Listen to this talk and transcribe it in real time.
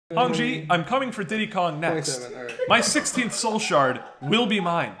Hongji, I'm coming for Diddy Kong next. Right. My 16th Soul Shard will be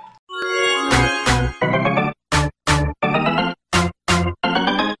mine.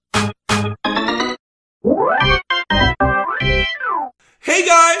 Hey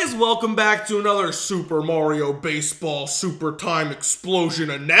guys, welcome back to another Super Mario Baseball Super Time Explosion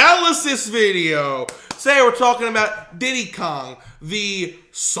analysis video. Today we're talking about Diddy Kong, the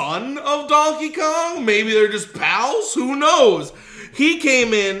son of Donkey Kong? Maybe they're just pals? Who knows? He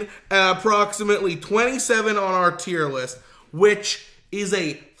came in at approximately 27 on our tier list, which is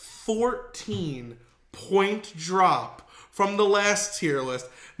a 14-point drop from the last tier list,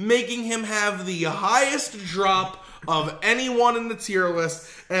 making him have the highest drop of anyone in the tier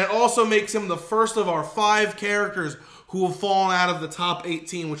list, and it also makes him the first of our 5 characters who have fallen out of the top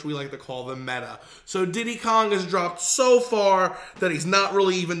 18, which we like to call the meta. So Diddy Kong has dropped so far that he's not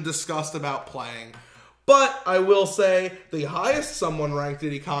really even discussed about playing. But I will say the highest someone ranked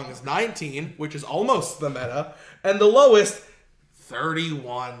Diddy Kong is 19, which is almost the meta, and the lowest,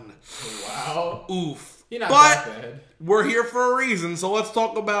 31. Wow. Oof. You're not but that bad. We're here for a reason, so let's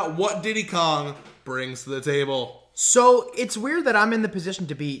talk about what Diddy Kong brings to the table. So it's weird that I'm in the position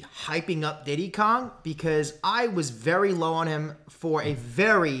to be hyping up Diddy Kong because I was very low on him for a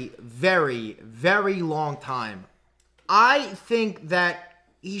very, very, very long time. I think that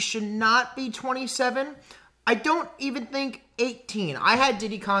he should not be 27. I don't even think 18. I had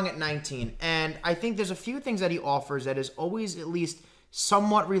Diddy Kong at 19, and I think there's a few things that he offers that is always at least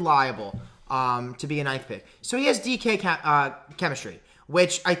somewhat reliable to be a 9th pick. So he has DK chemistry,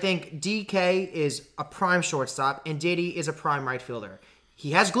 which I think DK is a prime shortstop and Diddy is a prime right fielder.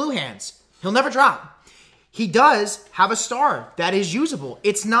 He has glue hands. He'll never drop. He does have a star that is usable.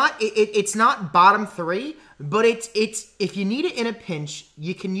 It's not bottom 3, but it's if you need it in a pinch,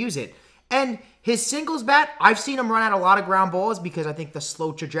 you can use it. And his singles bat, I've seen him run out a lot of ground balls because I think the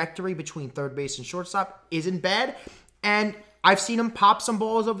slow trajectory between third base and shortstop isn't bad. And I've seen him pop some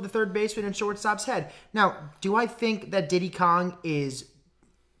balls over the third baseman and shortstop's head. Now, do I think that Diddy Kong is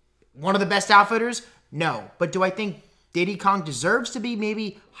one of the best outfitters? No. But do I think Diddy Kong deserves to be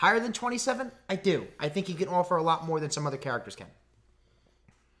maybe higher than 27? I do. I think he can offer a lot more than some other characters can.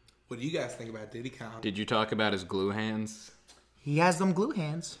 What do you guys think about Diddy Kong? Did you talk about his glue hands? He has them glue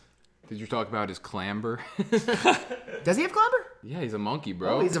hands. Did you talk about his clamber? Does he have clamber? Yeah, he's a monkey,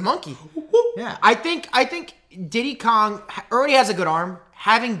 bro. Oh, he's a monkey. Yeah, I think Diddy Kong already has a good arm.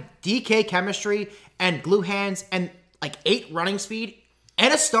 Having DK chemistry and glue hands and like 8 running speed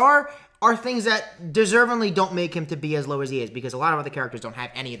and a star are things that deservingly don't make him to be as low as he is because a lot of other characters don't have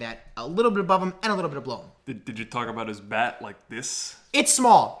any of that. A little bit above him and a little bit below him. Did you talk about his bat like this? It's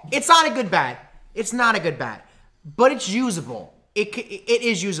small. It's not a good bat. It's not a good bat. But it's usable. It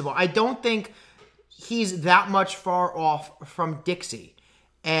is usable. I don't think he's that much far off from Dixie.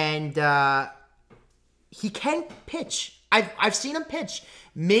 And he can pitch. I've seen him pitch.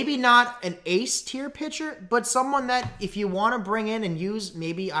 Maybe not an ace tier pitcher, but someone that if you want to bring in and use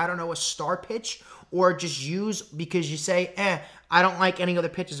maybe, I don't know, a star pitch or just use because you say, I don't like any other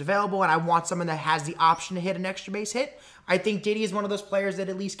pitches available and I want someone that has the option to hit an extra base hit. I think Diddy is one of those players that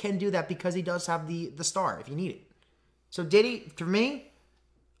at least can do that because he does have the star if you need it. So Diddy, for me,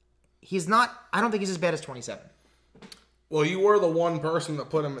 I don't think he's as bad as 27. Well, you were the one person that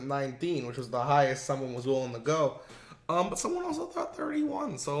put him at 19, which was the highest someone was willing to go. But someone also thought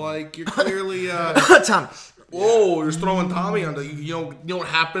 31, so like you're clearly Tommy. Whoa, you're just throwing Tommy under. You know what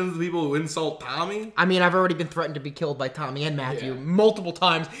happens to people who insult Tommy? I mean, I've already been threatened to be killed by Tommy and Matthew multiple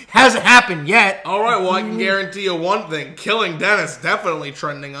times. Hasn't happened yet. All right, well I can guarantee you one thing: killing Dennis definitely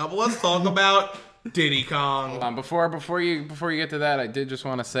trending up. Let's talk about Diddy Kong. Before you get to that, I did just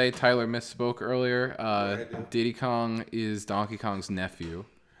want to say Tyler misspoke earlier. Diddy Kong is Donkey Kong's nephew.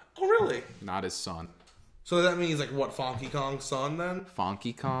 Oh, really? Not his son. So that means like what? Funky Kong's son then?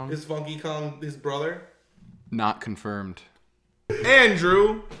 Funky Kong? Is Funky Kong his brother? Not confirmed.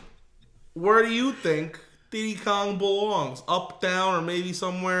 Andrew, where do you think Diddy Kong belongs? Up, down, or maybe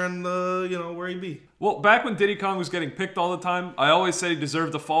somewhere in the, where he be? Well, back when Diddy Kong was getting picked all the time, I always said he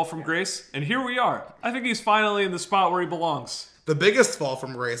deserved a fall from grace, and here we are. I think he's finally in the spot where he belongs. The biggest fall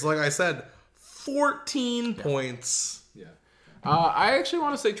from grace, like I said, 14 points. Yeah. I actually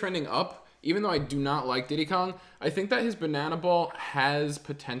want to say trending up. Even though I do not like Diddy Kong, I think that his banana ball has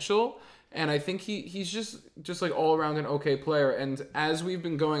potential, and I think he's just like all around an okay player. And as we've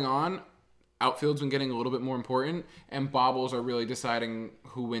been going on, outfield's been getting a little bit more important, and bobbles are really deciding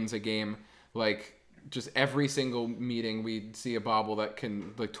who wins a game. Like just every single meeting, we see a bobble that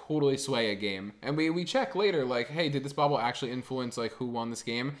can like totally sway a game, and we check later like, hey, did this bobble actually influence like who won this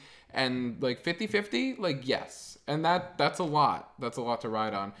game? And like 50-50, like yes. And that's a lot. That's a lot to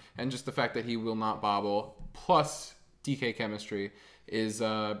ride on. And just the fact that he will not bobble plus DK chemistry is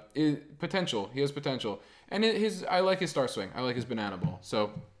potential. He has potential. And I like his star swing. I like his banana ball.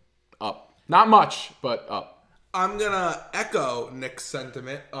 So up. Not much, but up. I'm going to echo Nick's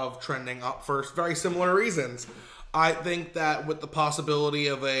sentiment of trending up for very similar reasons. I think that with the possibility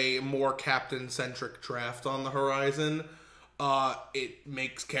of a more captain-centric draft on the horizon, it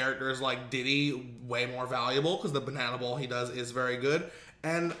makes characters like Diddy way more valuable because the banana ball he does is very good.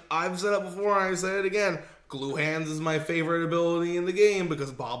 And I've said it before, and I say it again, glue hands is my favorite ability in the game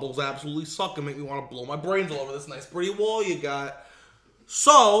because bobbles absolutely suck and make me want to blow my brains all over this nice pretty wall you got.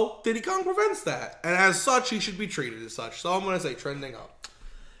 So, Diddy Kong prevents that. And as such, he should be treated as such. So I'm going to say trending up.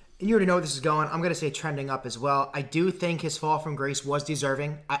 And you already know where this is going. I'm going to say trending up as well. I do think his fall from grace was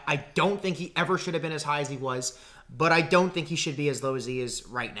deserving. I don't think he ever should have been as high as he was. But I don't think he should be as low as he is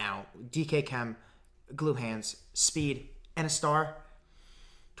right now. DK Chem, glue hands, speed, and a star.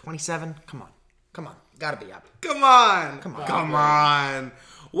 27? Come on. Gotta be up. Come on.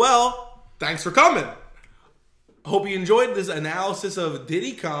 Well, thanks for coming. Hope you enjoyed this analysis of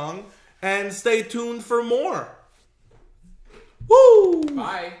Diddy Kong, and stay tuned for more. Woo!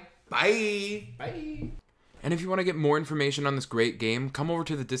 Bye. Bye. Bye. And if you want to get more information on this great game, come over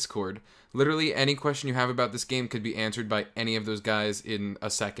to the Discord. Literally any question you have about this game could be answered by any of those guys in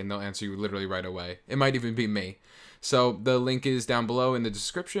a second. They'll answer you literally right away. It might even be me. So the link is down below in the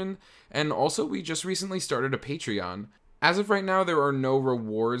description. And also, we just recently started a Patreon. As of right now, there are no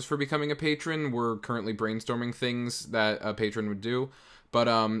rewards for becoming a patron. We're currently brainstorming things that a patron would do.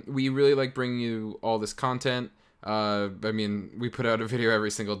 But we really like bringing you all this content. We put out a video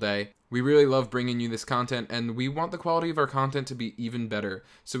every single day. We really love bringing you this content, and we want the quality of our content to be even better.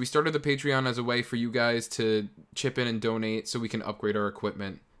 So we started the Patreon as a way for you guys to chip in and donate so we can upgrade our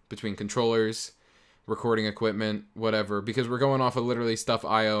equipment between controllers, recording equipment, whatever, because we're going off of literally stuff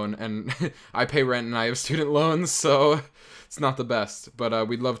I own, and I pay rent and I have student loans, so it's not the best, but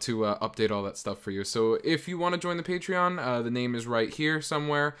we'd love to update all that stuff for you. So if you want to join the Patreon, the name is right here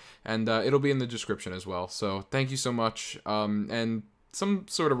somewhere, and it'll be in the description as well. So thank you so much, and some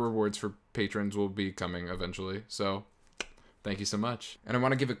sort of rewards for patrons will be coming eventually, so thank you so much. And I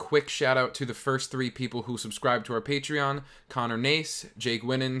want to give a quick shout out to the first 3 people who subscribed to our Patreon: Connor Nace, Jake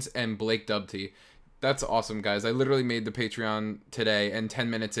Winans, and Blake Dubty. That's awesome, guys. I literally made the Patreon today, and 10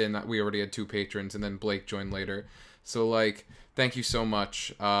 minutes in, we already had 2 patrons, and then Blake joined later. So, thank you so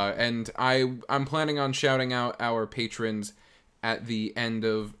much. And I'm planning on shouting out our patrons at the end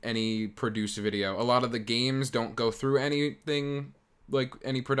of any produced video. A lot of the games don't go through anything, like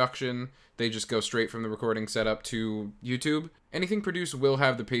any production. They just go straight from the recording setup to YouTube. Anything produced will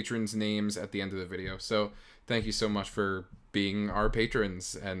have the patrons' names at the end of the video. So, thank you so much for being our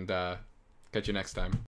patrons, and catch you next time.